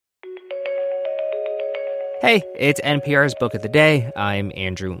Hey, it's NPR's Book of the Day. I'm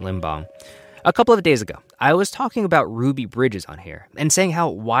Andrew Limbaum. A couple of days ago, I was talking about Ruby Bridges on here and saying how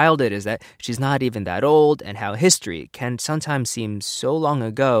wild it is that she's not even that old and how history can sometimes seem so long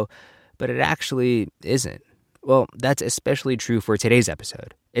ago, but it actually isn't. Well, that's especially true for today's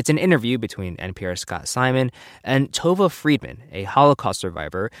episode. It's an interview between NPR's Scott Simon and Tova Friedman, a Holocaust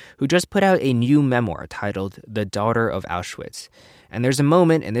survivor who just put out a new memoir titled The Daughter of Auschwitz. And there's a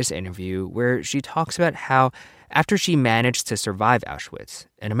moment in this interview where she talks about how after she managed to survive Auschwitz,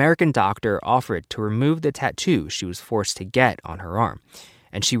 an American doctor offered to remove the tattoo she was forced to get on her arm.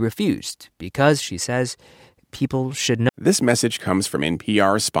 And she refused because, she says, people should know. This message comes from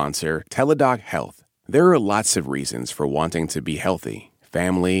NPR sponsor Teladoc Health. There are lots of reasons for wanting to be healthy.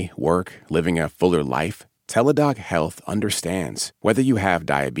 Family, work, living a fuller life. Teladoc Health understands. Whether you have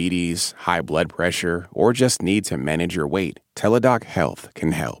diabetes, high blood pressure, or just need to manage your weight, Teladoc Health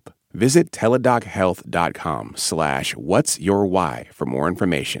can help. Visit teladochealth.com/whatsyourwhy for more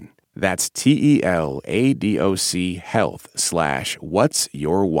information. That's TELADOC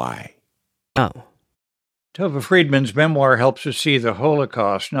health/whatsyourwhy. Oh. Tova Friedman's memoir helps us see the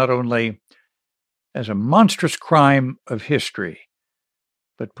Holocaust not only as a monstrous crime of history,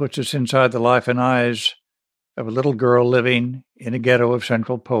 but puts us inside the life and eyes of a little girl living in a ghetto of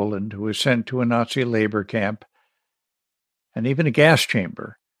central Poland who was sent to a Nazi labor camp and even a gas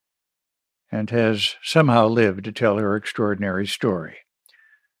chamber, and has somehow lived to tell her extraordinary story.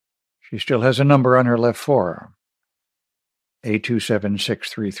 She still has a number on her left forearm,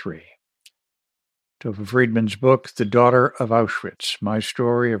 A27633. Tova Friedman's book, The Daughter of Auschwitz, My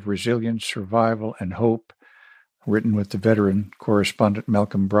Story of Resilience, Survival, and Hope, written with the veteran correspondent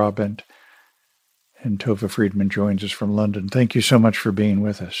Malcolm Brabant. And Tova Friedman joins us from London. Thank you so much for being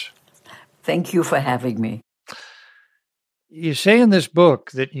with us. Thank you for having me. You say in this book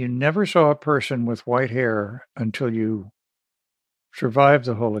that you never saw a person with white hair until you survived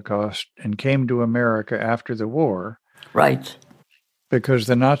the Holocaust and came to America after the war. Right. Because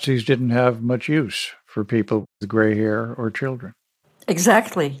the Nazis didn't have much use for people with gray hair or children.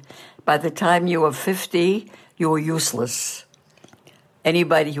 Exactly. By the time you were 50, you were useless.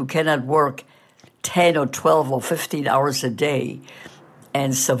 Anybody who cannot work 10 or 12 or 15 hours a day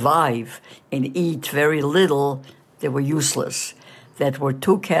and survive and eat very little, they were useless. That were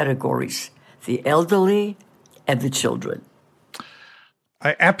two categories, the elderly and the children.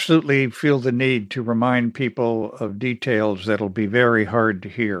 I absolutely feel the need to remind people of details that'll be very hard to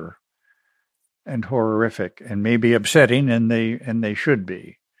hear and horrific and maybe upsetting, and they should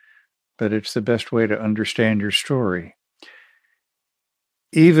be. But it's the best way to understand your story.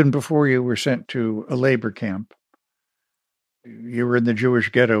 Even before you were sent to a labor camp, you were in the Jewish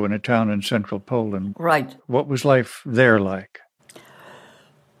ghetto in a town in central Poland. Right. What was life there like?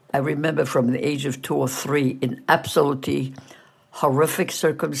 I remember from the age of 2 or 3 in absolutely horrific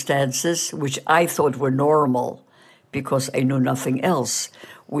circumstances, which I thought were normal because I knew nothing else.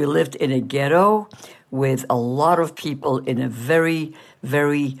 We lived in a ghetto with a lot of people in a very,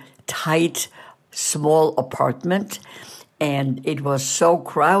 very tight, small apartment. And it was so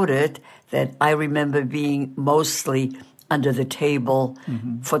crowded that I remember being mostly under the table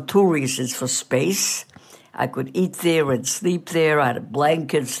for 2 reasons: for space. I could eat there and sleep there. I had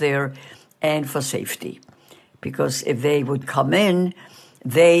blankets there, and for safety. Because if they would come in,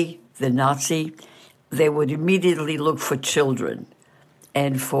 the Nazi, they would immediately look for children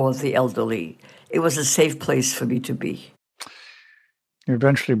and for the elderly. It was a safe place for me to be. You're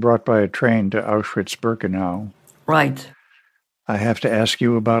eventually brought by a train to Auschwitz-Birkenau. Right. I have to ask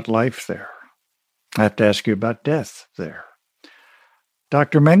you about life there. I have to ask you about death there.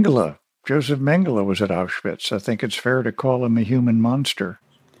 Dr. Mengele, Joseph Mengele, was at Auschwitz. I think it's fair to call him a human monster.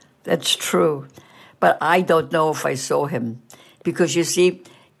 That's true. But I don't know if I saw him. Because you see,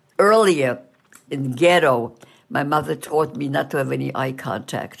 earlier in ghetto, my mother taught me not to have any eye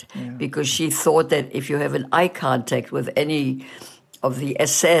contact. Because she thought that if you have an eye contact with any of the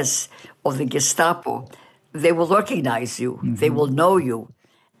SS or the Gestapo, they will recognize you. They will know you.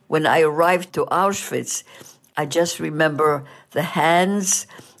 When I arrived to Auschwitz, I just remember the hands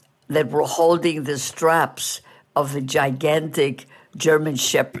that were holding the straps of the gigantic German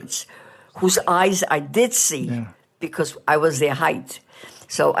shepherds, whose eyes I did see because I was their height.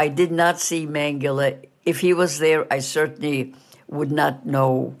 So I did not see Mengele. If he was there, I certainly would not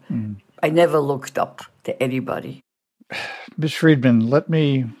know. I never looked up to anybody. Ms. Friedman, let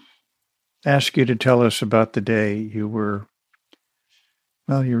me ask you to tell us about the day you were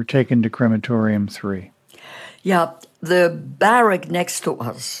taken to Crematorium 3. Yeah, the barrack next to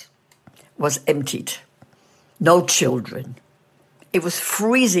us was emptied. No children. It was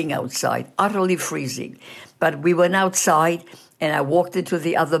freezing outside, utterly freezing. But we went outside, and I walked into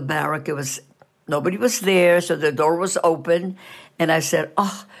the other barrack. Nobody was there, so the door was open. And I said,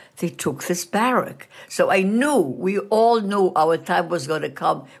 oh, they took this barrack. So we all knew our time was going to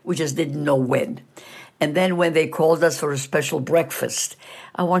come. We just didn't know when. And then when they called us for a special breakfast,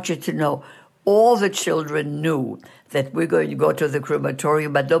 I want you to know, all the children knew that we're going to go to the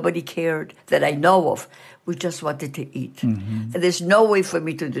crematorium, but nobody cared that I know of. We just wanted to eat. Mm-hmm. And there's no way for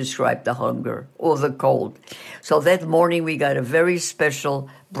me to describe the hunger or the cold. So that morning we got a very special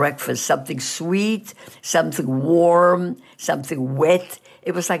breakfast, something sweet, something warm, something wet.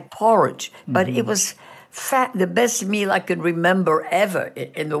 It was like porridge, but it was the best meal I can remember ever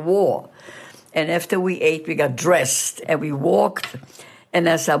in the war. And after we ate, we got dressed and we walked. And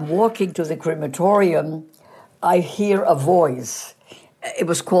as I'm walking to the crematorium, I hear a voice. It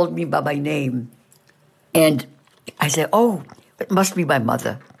was called me by my name. And I said, oh, it must be my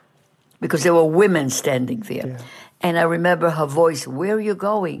mother, because there were women standing there. Yeah. And I remember her voice, where are you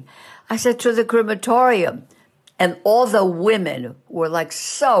going? I said, to the crematorium. And all the women were like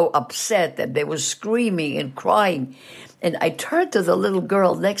so upset that they were screaming and crying. And I turned to the little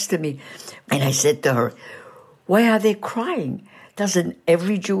girl next to me and I said to her, why are they crying? Doesn't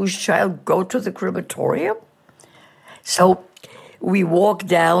every Jewish child go to the crematorium? So we walked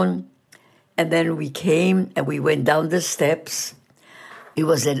down, and then we came and we went down the steps. It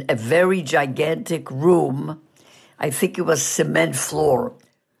was in a very gigantic room. I think it was cement floor.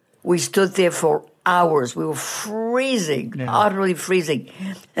 We stood there for hours. We were freezing, utterly freezing.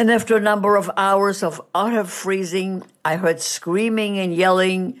 And after a number of hours of utter freezing, I heard screaming and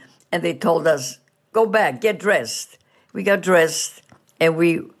yelling, and they told us, go back, get dressed. We got dressed, and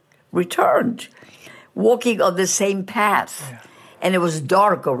we returned, walking on the same path. Yeah. And it was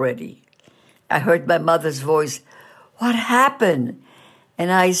dark already. I heard my mother's voice, what happened?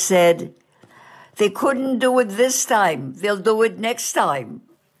 And I said, they couldn't do it this time. They'll do it next time.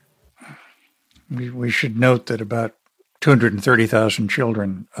 We should note that about 230,000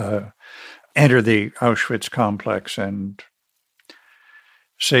 children enter the Auschwitz complex, and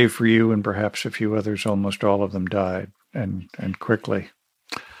save for you and perhaps a few others, almost all of them died, and quickly.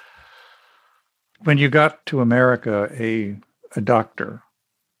 When you got to America, a doctor,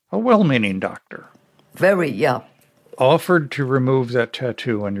 a well-meaning doctor, offered to remove that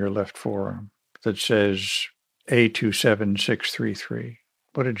tattoo on your left forearm that says A27633.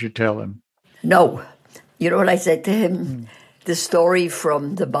 What did you tell him? No. You know what I said to him? The story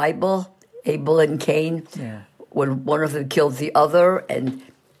from the Bible, Abel and Cain, when one of them killed the other, and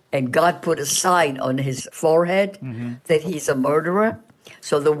God put a sign on his forehead that he's a murderer,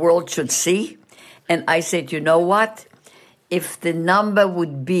 so the world should see. And I said, you know what? If the number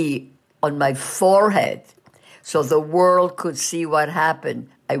would be on my forehead so the world could see what happened,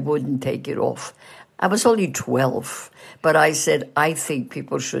 I wouldn't take it off. I was only 12, but I said, I think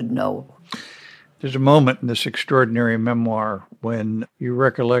people should know. There's a moment in this extraordinary memoir when you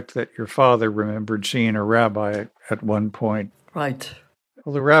recollect that your father remembered seeing a rabbi at one point. Right.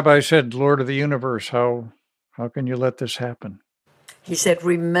 Well, the rabbi said, Lord of the universe, how can you let this happen? He said,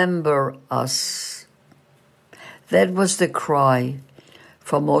 remember us. That was the cry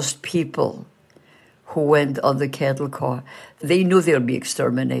for most people who went on the cattle car. They knew they'd be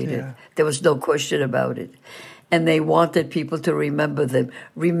exterminated. Yeah. There was no question about it. And they wanted people to remember them.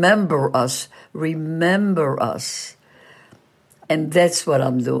 Remember us. Remember us. And that's what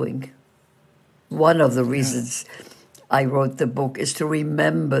I'm doing. One of the reasons I wrote the book is to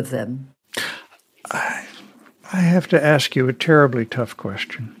remember them. I have to ask you a terribly tough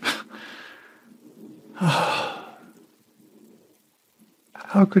question.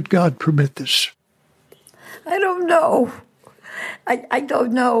 How could God permit this? I don't know. I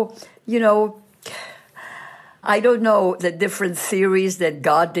don't know. You know, I don't know the different theories that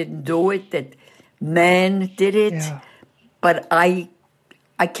God didn't do it, that man did it. Yeah. But I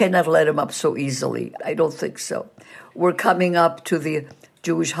cannot let him up so easily. I don't think so. We're coming up to the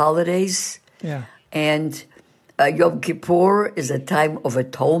Jewish holidays. Yeah. And Yom Kippur is a time of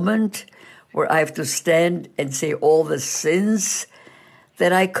atonement where I have to stand and say all the sins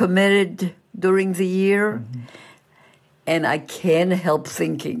that I committed during the year. Mm-hmm. And I can't help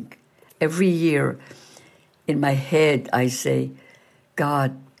thinking every year in my head, I say,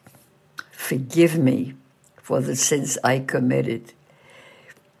 God, forgive me for the sins I committed.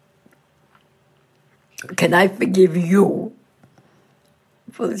 Can I forgive you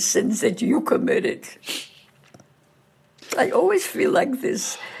for the sins that you committed? I always feel like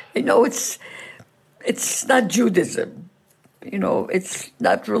this. You know, it's not Judaism. You know, it's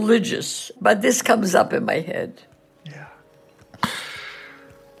not religious. But this comes up in my head. Yeah.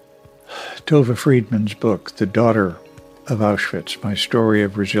 Tova Friedman's book, The Daughter of Auschwitz, My Story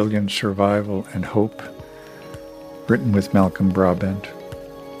of Resilience, Survival, and Hope, written with Malcolm Brabant.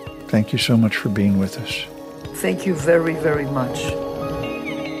 Thank you so much for being with us. Thank you very, very much.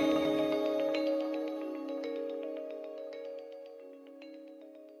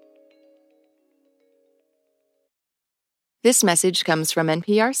 This message comes from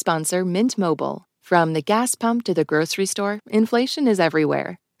NPR sponsor Mint Mobile. From the gas pump to the grocery store, inflation is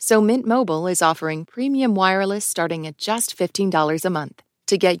everywhere. So Mint Mobile is offering premium wireless starting at just $15 a month.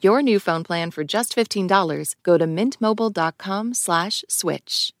 To get your new phone plan for just $15, go to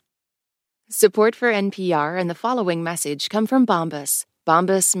mintmobile.com/switch. Support for NPR and the following message come from Bombas.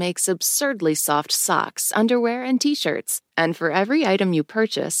 Bombas makes absurdly soft socks, underwear, and T-shirts. And for every item you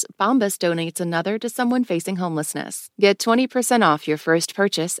purchase, Bombas donates another to someone facing homelessness. Get 20% off your first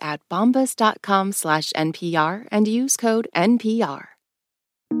purchase at bombas.com/NPR and use code NPR.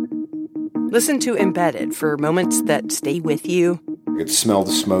 Listen to Embedded for moments that stay with you. I could smell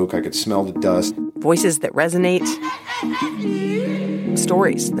the smoke. I could smell the dust. Voices that resonate.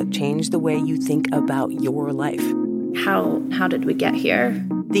 Stories that change the way you think about your life. How did we get here?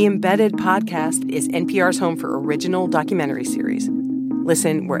 The Embedded podcast is NPR's home for original documentary series.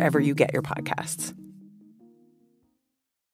 Listen wherever you get your podcasts.